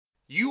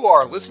You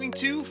are listening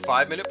to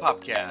 5 Minute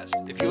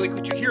Popcast. If you like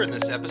what you hear in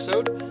this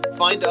episode,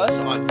 find us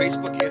on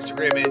Facebook,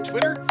 Instagram, and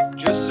Twitter.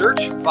 Just search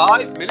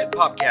 5 Minute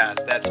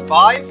Popcast. That's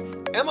 5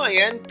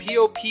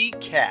 MINPOP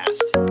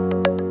cast.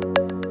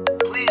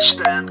 Please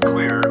stand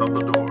clear of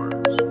the doors.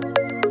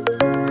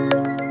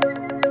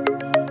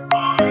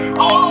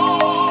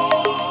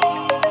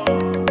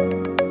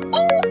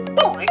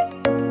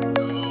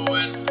 To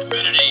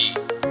infinity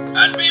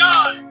and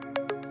beyond.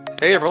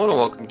 Hey everyone, and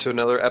welcome to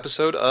another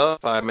episode of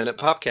 5 Minute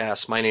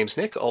Popcast. My name's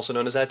Nick, also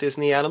known as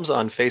 @DisneyAdams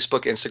on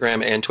Facebook,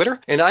 Instagram, and Twitter.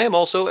 And I am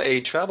also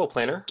a travel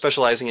planner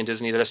specializing in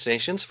Disney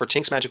destinations for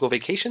Tink's Magical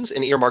Vacations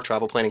and Earmark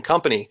Travel Planning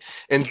Company.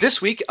 And this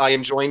week I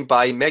am joined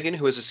by Megan,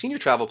 who is a senior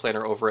travel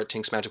planner over at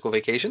Tink's Magical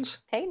Vacations.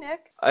 Hey,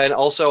 Nick. And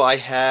also I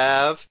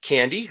have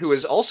Candy, who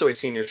is also a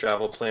senior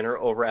travel planner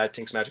over at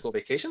Tink's Magical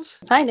Vacations.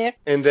 Hi, Nick.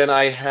 And then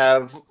I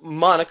have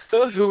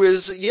Monica, who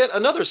is yet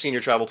another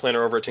senior travel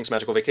planner over at Tink's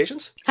Magical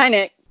Vacations. Hi,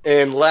 Nick.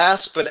 And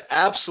last but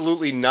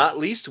absolutely not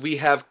least, we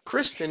have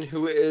Kristen,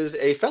 who is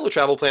a fellow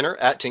travel planner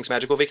at Tink's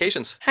Magical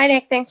Vacations. Hi,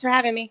 Nick. Thanks for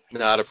having me.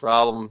 Not a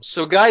problem.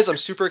 So, guys, I'm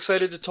super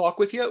excited to talk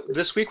with you.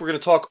 This week, we're going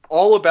to talk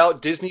all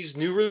about Disney's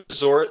new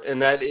resort,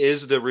 and that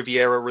is the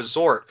Riviera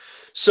Resort.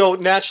 So,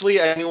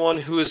 naturally, anyone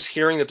who is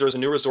hearing that there's a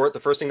new resort,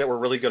 the first thing that we're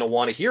really going to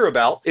want to hear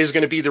about is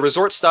going to be the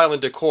resort style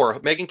and decor.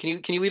 Megan,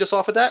 can you lead us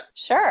off with that?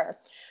 Sure.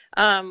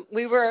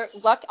 We were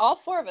all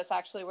four of us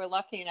actually were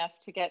lucky enough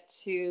to get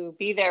to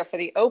be there for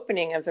the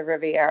opening of the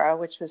Riviera,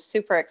 which was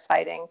super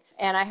exciting.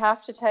 And I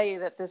have to tell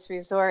you that this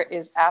resort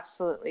is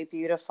absolutely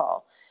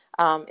beautiful.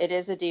 It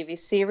is a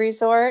DVC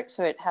resort,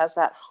 so it has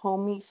that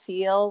homey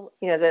feel.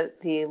 You know,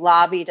 the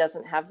lobby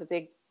doesn't have the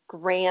big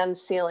grand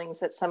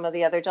ceilings that some of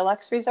the other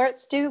deluxe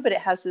resorts do, but it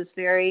has this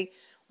very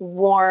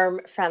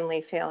warm,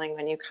 friendly feeling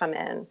when you come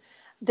in.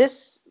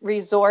 This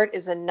resort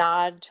is a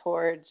nod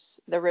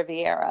towards the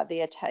Riviera.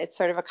 It's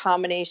sort of a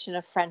combination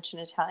of French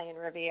and Italian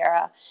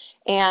Riviera.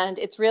 And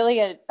it's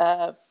really an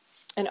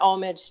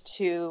homage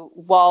to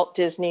Walt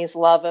Disney's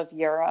love of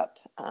Europe.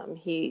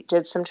 He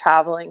did some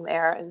traveling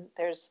there. And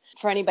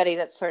for anybody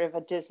that's sort of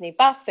a Disney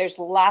buff, there's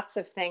lots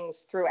of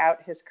things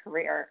throughout his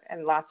career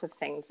and lots of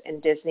things in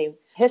Disney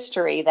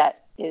history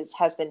that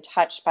has been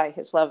touched by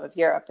his love of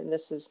Europe. And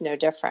this is no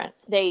different.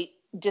 They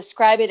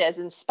describe it as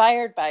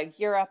inspired by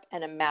Europe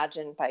and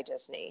imagined by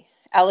Disney.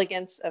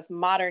 Elegance of a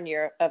modern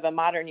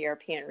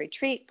European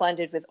retreat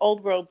blended with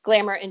old world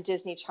glamour and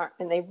Disney charm,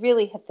 and they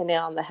really hit the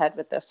nail on the head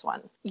with this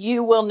one.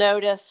 You will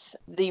notice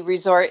the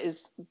resort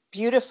is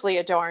beautifully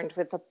adorned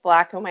with the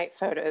black and white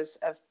photos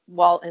of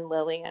Walt and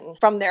Lillian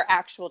from their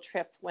actual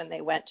trip when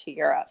they went to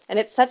Europe. And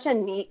it's such a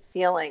neat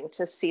feeling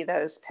to see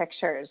those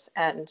pictures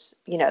and,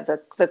 you know,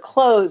 the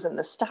clothes and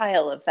the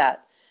style of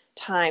that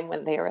time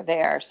when they were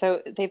there.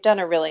 So they've done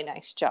a really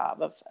nice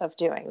job of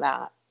doing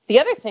that. The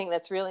other thing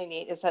that's really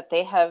neat is that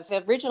they have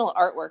original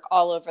artwork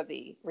all over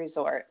the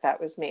resort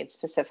that was made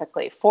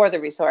specifically for the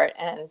resort,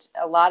 and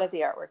a lot of the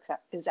artwork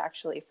is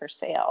actually for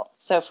sale.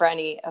 So for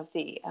any of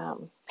the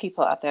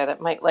people out there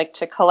that might like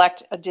to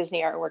collect a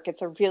Disney artwork,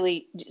 it's a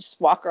really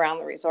just walk around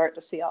the resort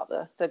to see all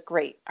the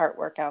great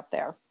artwork out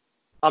there.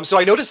 So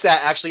I noticed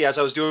that actually as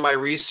I was doing my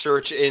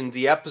research in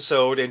the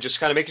episode and just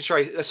kind of making sure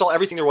I saw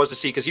everything there was to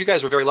see, because you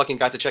guys were very lucky and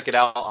got to check it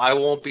out. I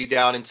won't be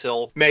down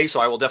until May, so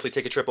I will definitely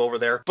take a trip over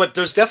there. But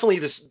there's definitely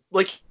this,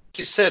 like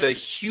you said, a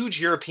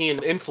huge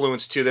European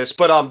influence to this.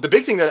 But the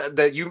big thing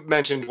that you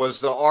mentioned was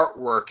the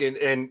artwork.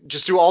 And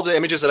just through all the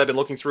images that I've been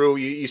looking through,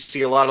 you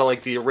see a lot of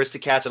like the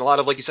Aristocats and a lot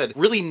of, like you said,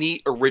 really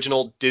neat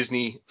original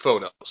Disney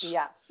photos.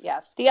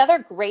 Yes. The other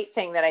great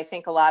thing that I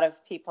think a lot of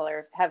people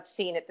have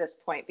seen at this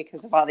point,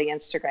 because of all the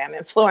Instagram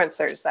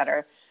influencers that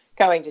are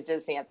going to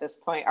Disney at this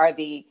point, are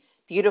the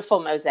beautiful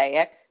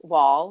mosaic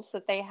walls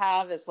that they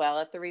have as well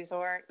at the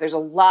resort. There's a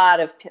lot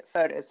of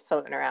photos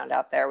floating around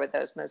out there with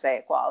those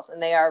mosaic walls, and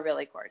they are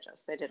really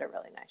gorgeous. They did a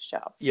really nice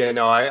job. Yeah,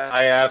 no,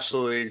 I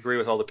absolutely agree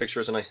with all the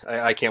pictures, and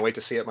I can't wait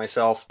to see it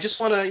myself.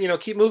 Just want to,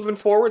 keep moving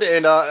forward.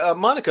 And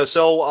Monica,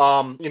 so,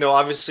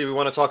 obviously we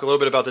want to talk a little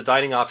bit about the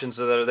dining options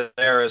that are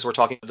there as we're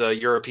talking the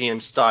European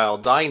style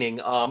dining.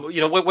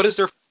 What is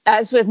there?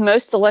 As with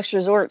most deluxe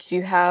resorts,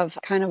 you have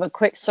kind of a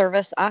quick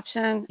service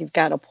option. You've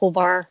got a pool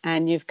bar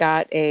and you've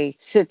got a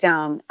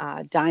sit-down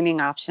dining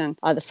option.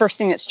 The first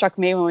thing that struck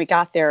me when we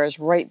got there is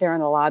right there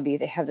in the lobby,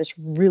 they have this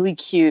really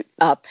cute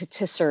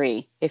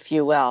patisserie, if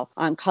you will,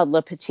 called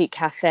Le Petit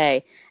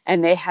Café.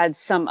 And they had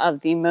some of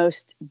the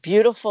most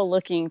beautiful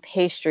looking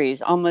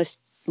pastries, almost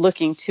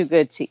looking too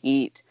good to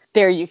eat.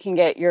 There you can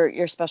get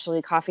your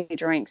specialty coffee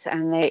drinks,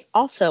 and they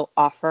also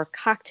offer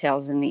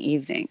cocktails in the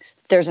evenings.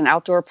 There's an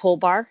outdoor pool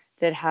bar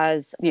that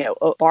has,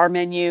 a bar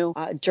menu,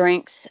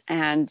 drinks,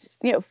 and,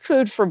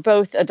 food for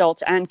both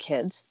adults and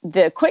kids.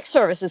 The quick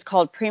service is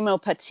called Primo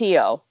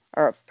Patio,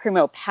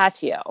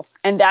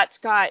 and that's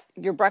got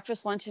your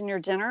breakfast, lunch, and your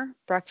dinner.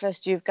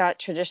 Breakfast, you've got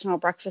traditional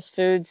breakfast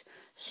foods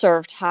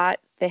served hot.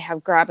 They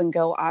have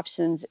grab-and-go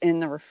options in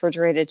the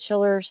refrigerated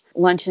chillers.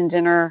 Lunch and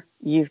dinner,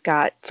 you've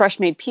got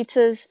fresh-made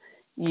pizzas.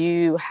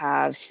 You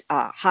have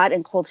hot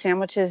and cold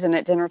sandwiches, and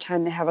at dinner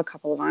time, they have a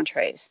couple of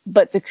entrees.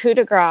 But the coup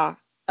de grace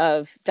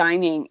of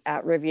dining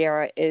at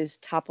Riviera is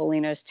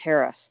Topolino's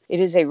Terrace. It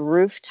is a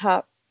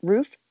rooftop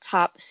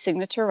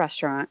signature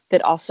restaurant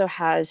that also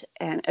has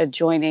an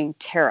adjoining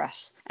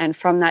terrace. And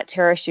from that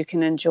terrace, you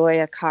can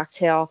enjoy a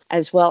cocktail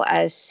as well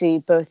as see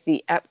both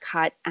the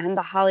Epcot and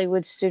the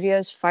Hollywood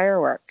Studios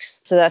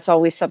fireworks. So that's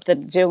always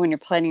something to do when you're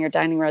planning your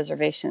dining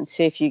reservation.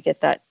 See if you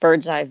get that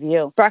bird's eye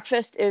view.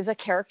 Breakfast is a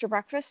character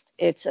breakfast.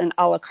 It's an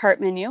a la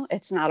carte menu.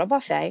 It's not a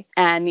buffet.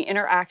 And the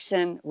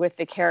interaction with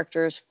the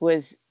characters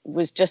was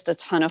just a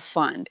ton of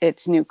fun.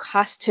 It's new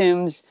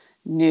costumes,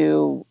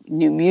 new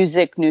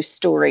music, new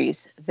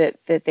stories that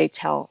they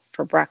tell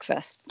for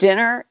breakfast.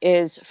 Dinner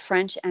is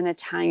French and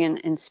Italian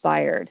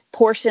inspired.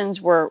 Portions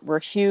were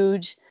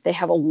huge. They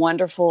have a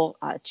wonderful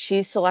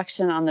cheese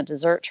selection on the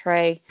dessert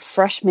tray,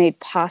 fresh made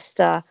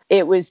pasta.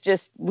 It was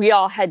just, we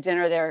all had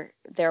dinner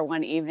there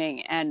one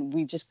evening, and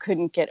we just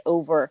couldn't get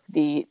over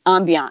the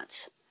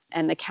ambiance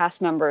and the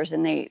cast members,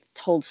 and they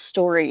told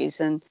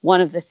stories. And one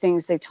of the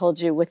things they told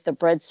you with the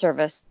bread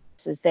service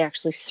is they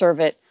actually serve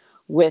it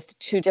with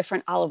 2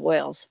 different olive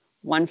oils,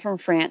 one from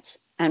France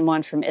and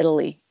one from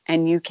Italy.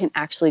 And you can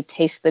actually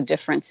taste the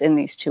difference in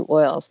these 2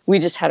 oils. We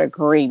just had a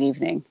great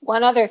evening.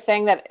 One other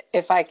thing that,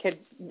 if I could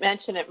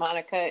mention it,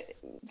 Monica,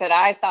 that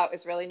I thought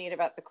was really neat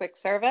about the quick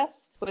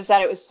service was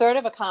that it was sort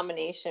of a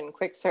combination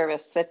quick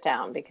service sit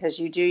down, because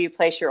you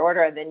place your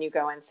order and then you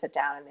go and sit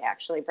down and they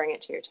actually bring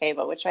it to your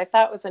table, which I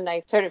thought was a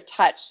nice sort of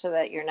touch, so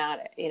that you're not,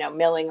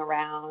 milling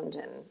around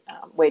and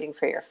waiting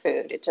for your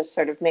food. It just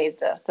sort of made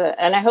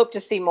and I hope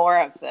to see more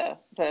of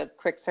the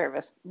quick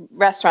service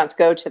restaurants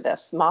go to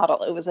this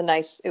model. It was a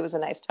nice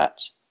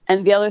touch.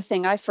 And the other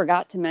thing I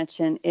forgot to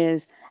mention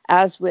is,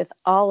 as with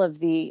all of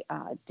the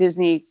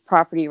Disney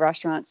property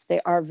restaurants,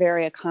 they are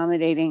very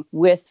accommodating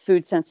with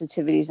food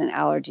sensitivities and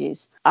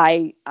allergies.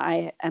 I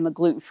am a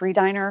gluten-free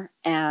diner,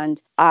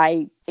 and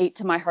I ate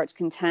to my heart's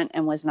content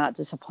and was not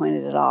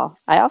disappointed at all.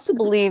 I also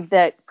believe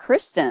that,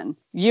 Kristen,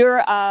 you're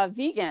a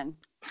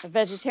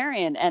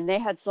vegetarian, and they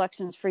had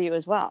selections for you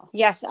as well.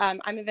 Yes,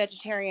 I'm a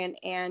vegetarian,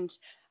 and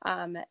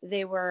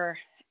they were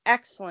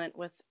excellent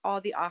with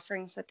all the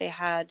offerings that they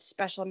had,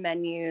 special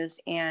menus,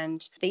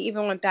 and they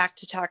even went back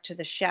to talk to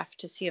the chef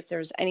to see if there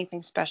was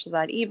anything special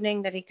that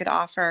evening that he could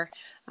offer.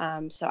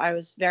 So I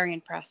was very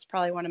impressed.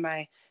 Probably one of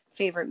my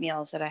favorite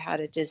meals that I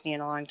had at Disney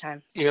in a long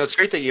time. It's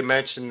great that you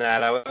mentioned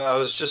that. I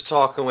was just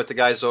talking with the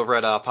guys over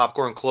at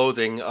Popcorn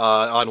Clothing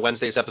on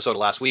Wednesday's episode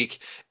last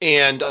week,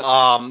 and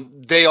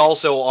they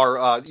also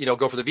are,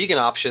 go for the vegan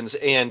options.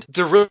 And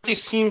there really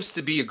seems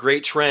to be a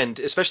great trend,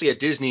 especially at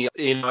Disney,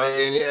 and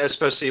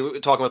especially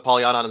talking with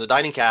Pollyanna on the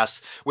dining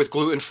cast, with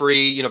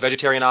gluten-free,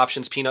 vegetarian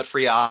options,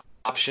 peanut-free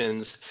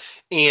options,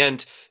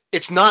 and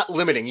it's not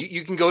limiting.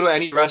 You can go to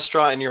any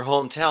restaurant in your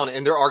hometown,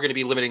 and there are going to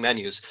be limiting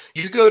menus.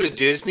 You go to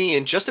Disney,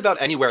 and just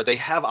about anywhere they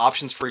have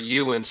options for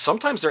you, and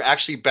sometimes they're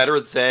actually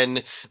better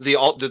than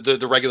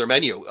the regular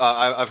menu.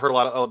 I've heard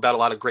about a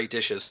lot of great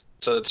dishes,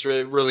 so it's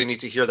really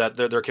neat to hear that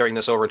they're carrying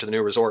this over into the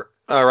new resort.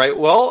 All right.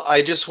 Well,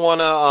 I just want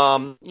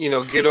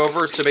to get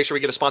over to make sure we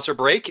get a sponsor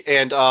break,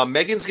 and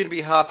Megan's going to be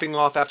hopping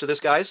off after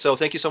this, guys. So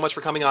thank you so much for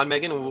coming on,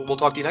 Megan, and we'll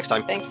talk to you next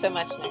time. Thanks so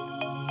much, Nick.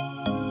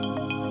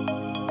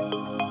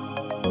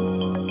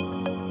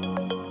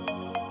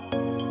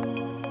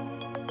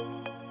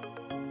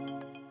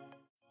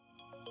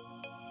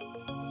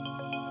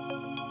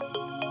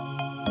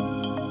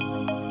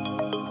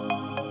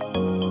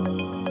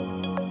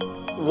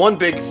 One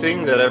big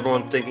thing that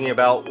everyone's thinking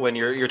about when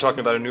you're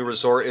talking about a new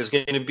resort is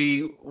going to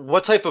be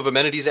what type of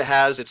amenities it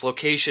has, its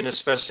location,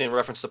 especially in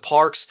reference to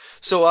parks.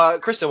 So,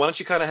 Kristen, why don't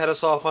you kind of head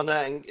us off on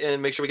that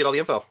and make sure we get all the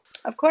info?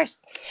 Of course.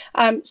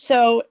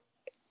 So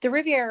the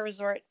Riviera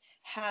Resort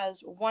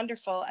has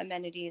wonderful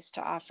amenities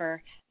to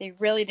offer. They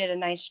really did a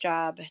nice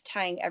job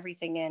tying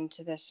everything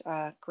into this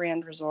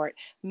grand resort.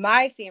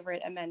 My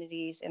favorite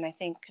amenities, and I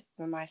think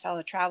my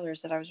fellow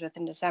travelers that I was with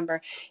in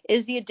December,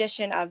 is the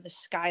addition of the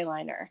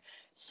Skyliner.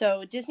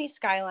 So Disney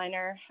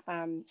Skyliner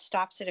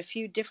stops at a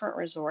few different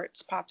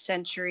resorts: Pop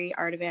Century,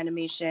 Art of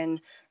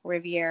Animation,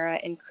 Riviera,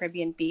 and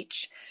Caribbean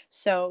Beach.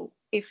 So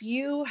if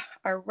you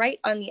are right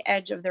on the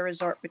edge of the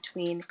resort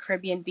between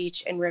Caribbean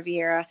Beach and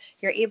Riviera,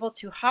 you're able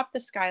to hop the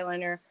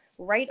Skyliner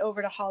right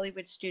over to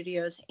Hollywood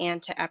Studios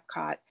and to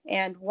Epcot.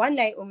 And one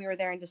night when we were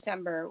there in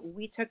December,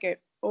 we took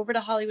it over to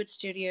Hollywood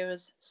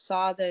Studios,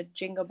 saw the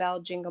Jingle Bell,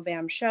 Jingle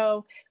Bam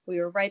show. We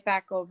were right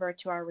back over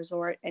to our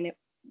resort, and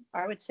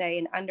I would say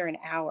in under an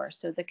hour.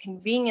 So the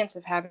convenience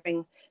of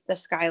having the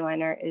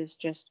Skyliner is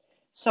just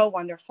so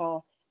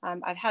wonderful.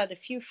 I've had a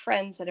few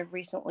friends that have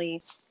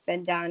recently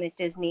been down at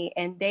Disney,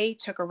 and they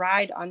took a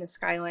ride on the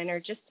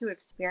Skyliner just to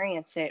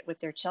experience it with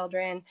their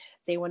children.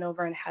 They went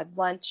over and had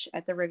lunch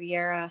at the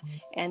Riviera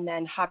and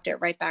then hopped it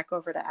right back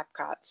over to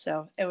Epcot.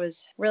 So it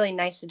was really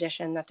nice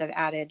addition that they've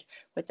added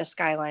with the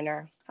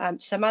Skyliner.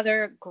 Some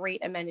other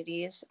great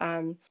amenities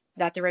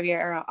that the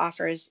Riviera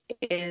offers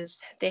is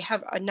they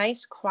have a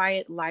nice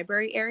quiet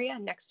library area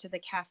next to the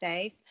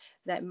cafe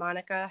that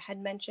Monica had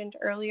mentioned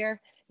earlier.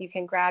 You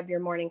can grab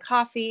your morning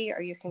coffee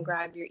or you can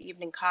grab your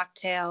evening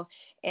cocktail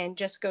and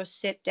just go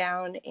sit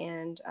down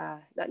in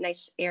that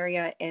nice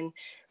area and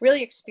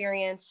really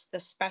experience the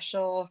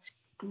special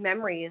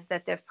memories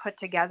that they've put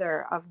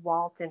together of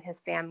Walt and his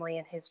family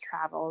and his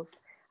travels.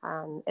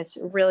 It's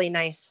a really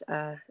nice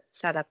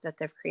setup that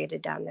they've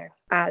created down there.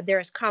 There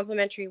is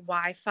complimentary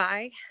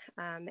Wi-Fi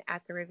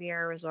at the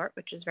Riviera Resort,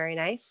 which is very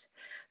nice.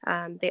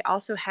 They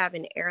also have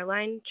an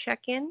airline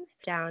check-in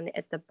down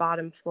at the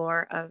bottom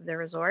floor of the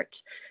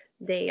resort.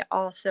 They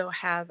also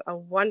have a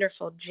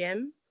wonderful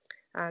gym.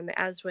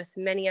 As with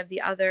many of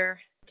the other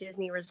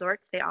Disney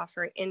resorts, they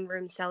offer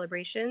in-room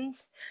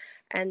celebrations.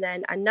 And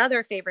then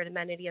another favorite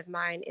amenity of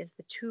mine is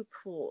the 2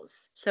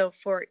 pools. So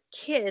for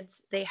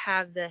kids, they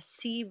have the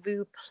Sea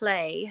View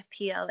Play,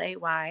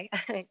 Play,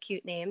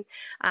 cute name,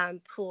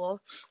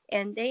 pool.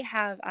 And they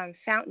have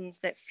fountains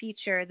that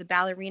feature the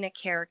ballerina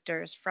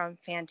characters from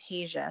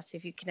Fantasia. So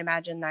if you can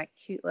imagine that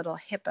cute little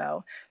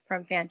hippo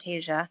from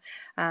Fantasia,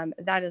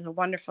 that is a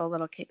wonderful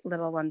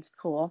little one's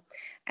pool.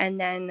 And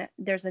then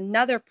there's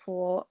another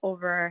pool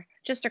over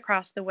just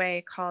across the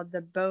way called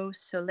the Beau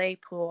Soleil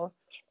pool.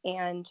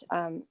 And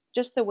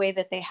just the way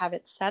that they have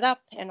it set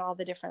up and all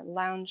the different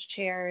lounge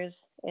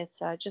chairs, it's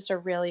just a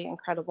really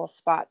incredible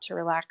spot to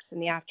relax in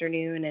the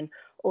afternoon and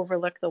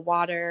overlook the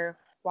water,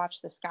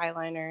 watch the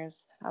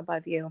Skyliners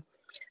above you.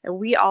 And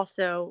we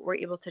also were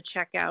able to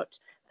check out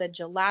the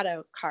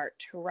gelato cart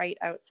right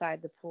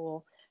outside the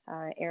pool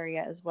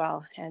area as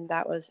well. And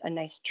that was a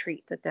nice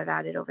treat that they've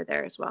added over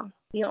there as well.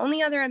 The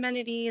only other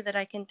amenity that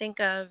I can think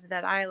of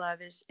that I love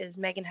is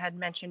Megan had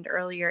mentioned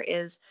earlier,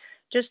 is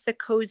just the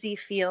cozy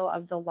feel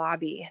of the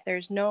lobby.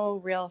 There's no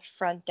real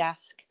front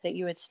desk that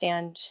you would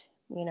stand,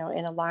 in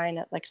a line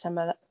at like some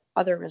of the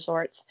other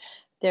resorts.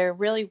 They're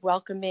really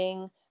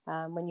welcoming.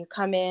 When you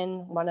come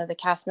in, one of the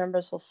cast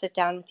members will sit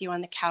down with you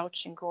on the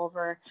couch and go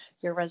over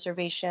your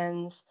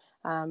reservations.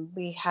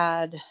 We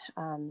had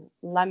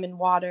lemon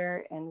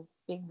water and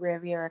big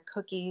Riviera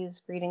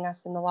cookies greeting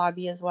us in the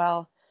lobby as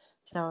well.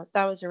 So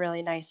that was a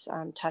really nice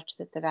touch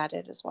that they've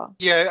added as well.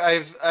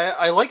 Yeah,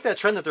 I like that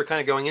trend that they're kind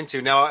of going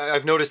into. Now,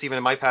 I've noticed even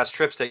in my past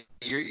trips that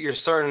you're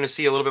starting to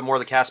see a little bit more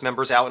of the cast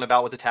members out and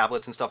about with the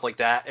tablets and stuff like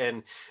that.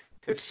 And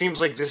it seems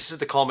like this is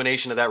the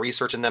culmination of that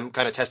research and them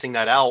kind of testing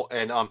that out.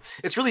 And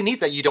it's really neat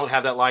that you don't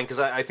have that line, because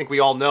I think we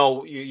all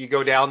know you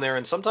go down there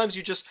and sometimes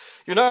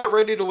you're not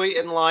ready to wait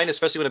in line,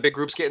 especially when a big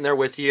group's getting there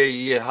with you.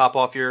 You hop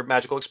off your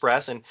Magical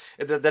Express, and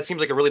that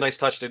seems like a really nice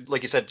touch to,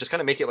 like you said, just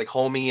kind of make it like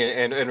homey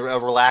and a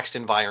relaxed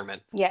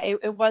environment. Yeah,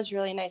 it was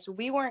really nice.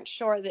 We weren't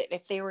sure that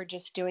if they were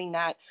just doing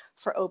that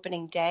for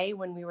opening day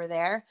when we were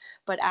there,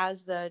 but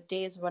as the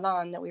days went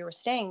on that we were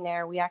staying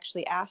there, we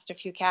actually asked a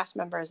few cast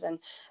members, and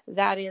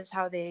that is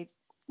how they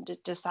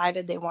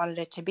decided they wanted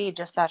it to be,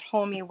 just that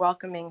homey,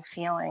 welcoming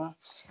feeling.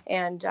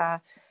 And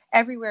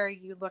everywhere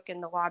you look in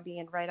the lobby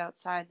and right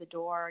outside the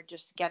door,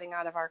 just getting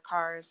out of our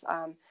cars,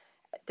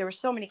 there were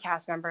so many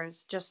cast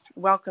members just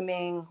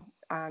welcoming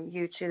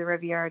you to the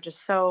Riviera,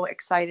 just so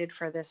excited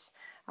for this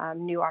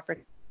new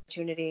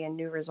opportunity and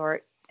new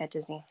resort at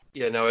Disney.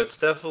 Yeah, no, it's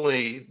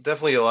definitely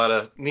a lot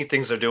of neat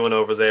things they're doing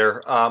over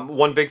there.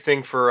 One big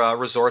thing for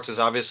resorts is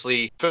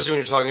obviously, especially when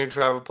you're talking to a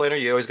travel planner,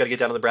 you always got to get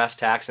down to the brass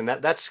tacks, and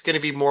that's going to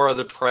be more of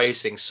the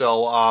pricing.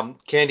 So,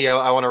 Candy,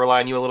 I want to rely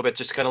on you a little bit,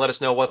 just to kind of let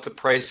us know what the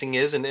pricing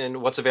is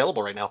and what's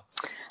available right now.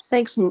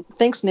 Thanks,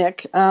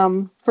 Nick.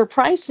 For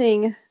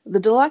pricing,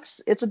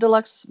 it's a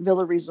deluxe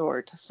villa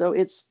resort, so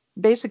it's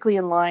basically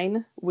in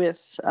line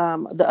with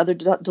the other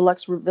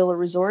deluxe villa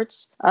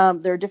resorts.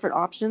 There are different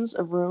options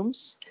of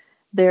rooms.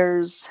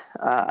 There's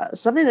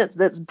something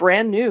that's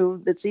brand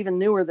new, that's even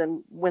newer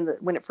than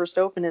when it first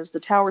opened, is the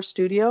Tower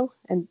Studio,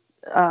 and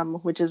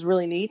which is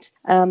really neat.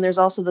 There's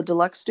also the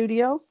Deluxe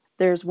Studio.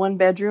 There's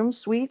 1-bedroom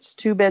suites,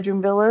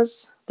 2-bedroom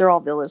villas. They're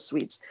all villas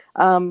suites.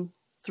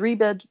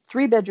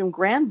 3-bedroom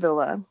grand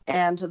villa,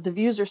 and the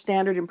views are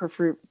standard and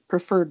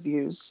preferred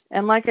views.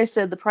 And like I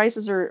said, the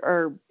prices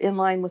are in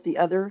line with the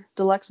other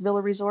deluxe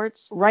villa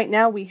resorts. Right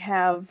now we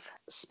have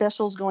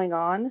specials going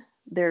on.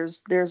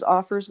 There's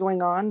offers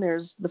going on.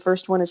 The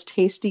first one is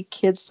Tasty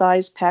Kid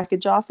Size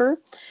Package Offer,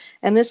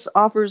 and this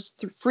offers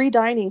free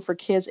dining for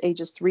kids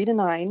ages 3 to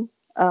 9.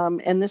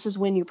 And this is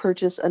when you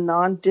purchase a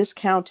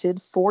non-discounted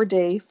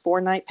 4-day,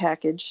 4-night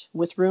package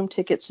with room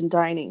tickets and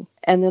dining.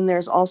 And then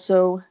there's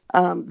also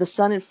the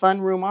Sun and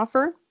Fun room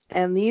offer,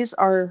 and these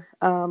are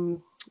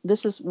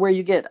this is where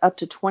you get up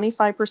to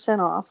 25%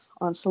 off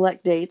on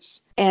select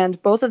dates.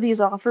 And both of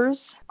these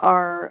offers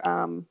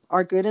are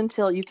good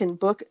until you can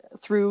book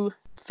through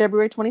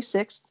February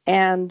 26th,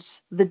 and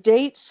the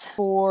dates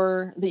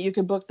that you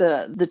can book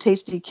the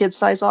Tasty Kid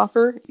Size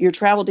offer, your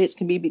travel dates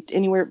can be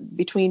anywhere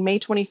between May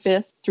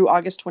 25th through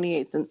August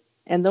 28th,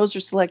 and those are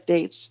select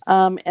dates.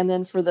 And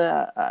then for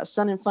the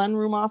Sun and Fun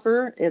room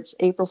offer, it's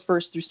April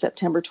 1st through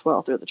September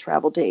 12th are the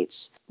travel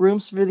dates.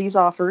 Rooms for these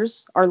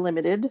offers are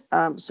limited,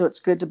 so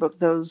it's good to book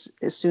those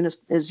as soon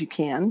as you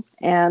can.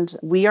 And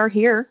we are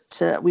here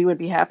we would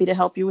be happy to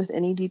help you with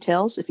any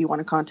details if you want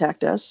to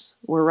contact us.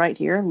 We're right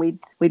here, and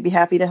we'd be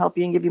happy to help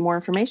you and give you more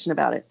information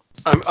about it.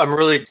 I'm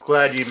really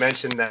glad you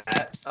mentioned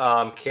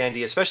that,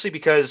 Candy, especially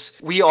because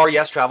we are,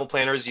 yes, travel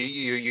planners.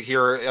 You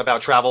hear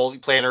about travel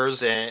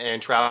planners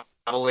and travel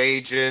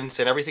agents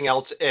and everything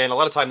else, and a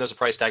lot of time there's a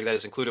price tag that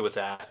is included with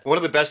that. One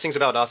of the best things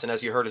about us, and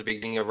as you heard at the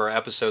beginning of our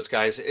episodes,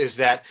 guys, is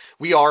that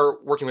we are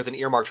working with an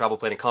earmarked travel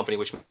planning company,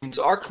 which means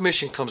our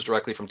commission comes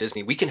directly from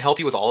Disney. We can help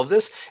you with all of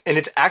this, and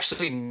it's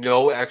actually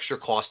no extra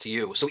cost to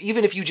you. So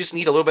even if you just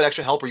need a little bit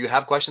extra help or you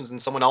have questions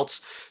and someone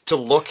else to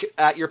look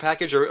at your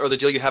package or the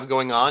deal you have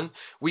going on,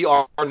 we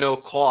are no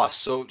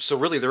cost. So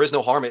really there is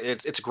no harm.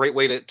 It's a great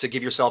way to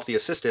give yourself the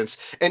assistance.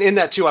 And in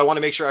that too, I want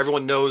to make sure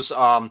everyone knows,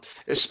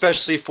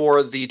 especially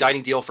for the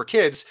dining deal for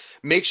kids,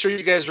 make sure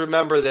you guys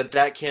remember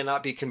that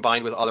cannot be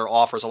combined with other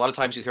offers. A lot of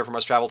times you hear from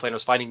us travel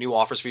planners finding new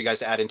offers for you guys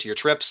to add into your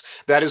trips.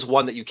 That is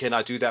one that you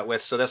cannot do that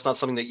with. So that's not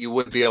something that you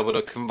would be able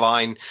to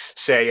combine,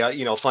 say,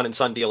 fun and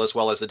sun deal as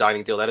well as the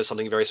dining deal. That is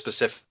something very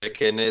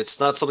specific, and it's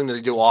not something that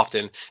they do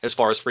often as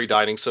far as free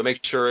dining. So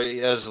make sure,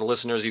 as the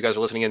listeners, you guys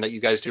are listening in, that you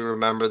guys do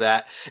remember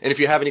that. And if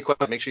you have any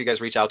questions, make sure you guys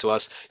reach out to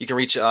us. You can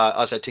reach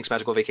us at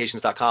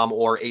tinksmagicalvacations.com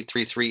or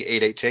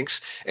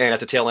 833-88-TINKS. And at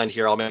the tail end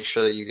here, I'll make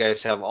sure that you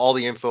guys have all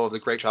the info of the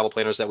great travel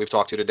planners that we've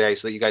talked to today,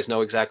 so that you guys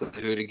know exactly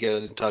who to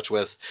get in touch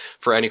with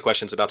for any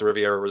questions about the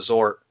Riviera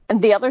Resort.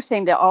 And the other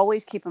thing to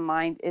always keep in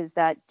mind is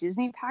that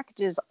Disney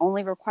packages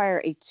only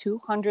require a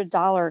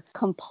 $200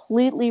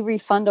 completely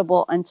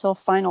refundable until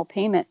final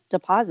payment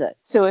deposit.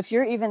 So if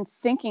you're even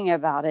thinking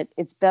about it,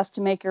 it's best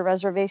to make your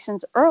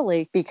reservations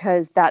early,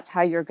 because that's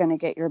how you're going to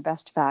get your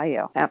best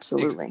value.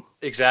 Absolutely.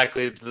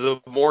 Exactly. The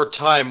more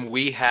time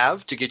we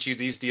have to get you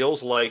these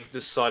deals like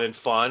the Sun and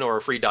Fun or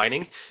free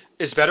dining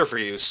is better for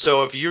you.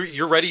 So if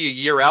you're ready a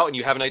year out and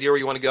you have an idea where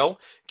you want to go,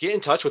 get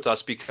in touch with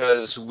us,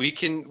 because we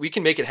can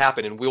make it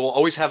happen, and we will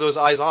always have those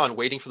eyes on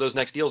waiting for those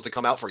next deals to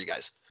come out for you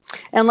guys.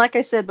 And like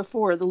I said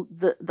before,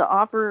 the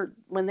offer,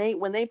 when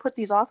they put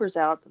these offers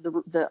out,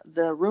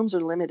 the rooms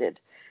are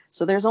limited.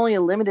 So there's only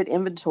a limited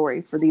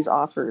inventory for these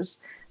offers.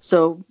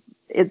 So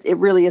it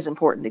really is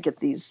important to get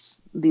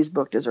these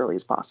booked as early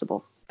as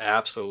possible.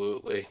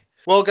 Absolutely.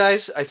 Well,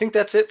 guys, I think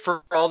that's it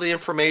for all the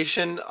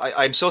information.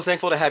 I'm so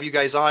thankful to have you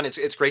guys on.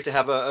 It's great to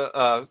have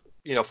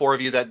four of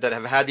you that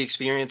have had the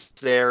experience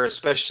there,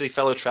 especially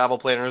fellow travel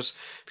planners,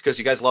 because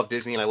you guys love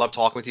Disney, and I love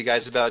talking with you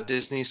guys about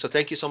Disney. So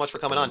thank you so much for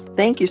coming on.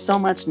 Thank you so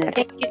much, Nick.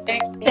 Thank you,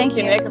 Nick. Thank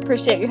you, Nick.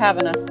 Appreciate you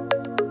having us.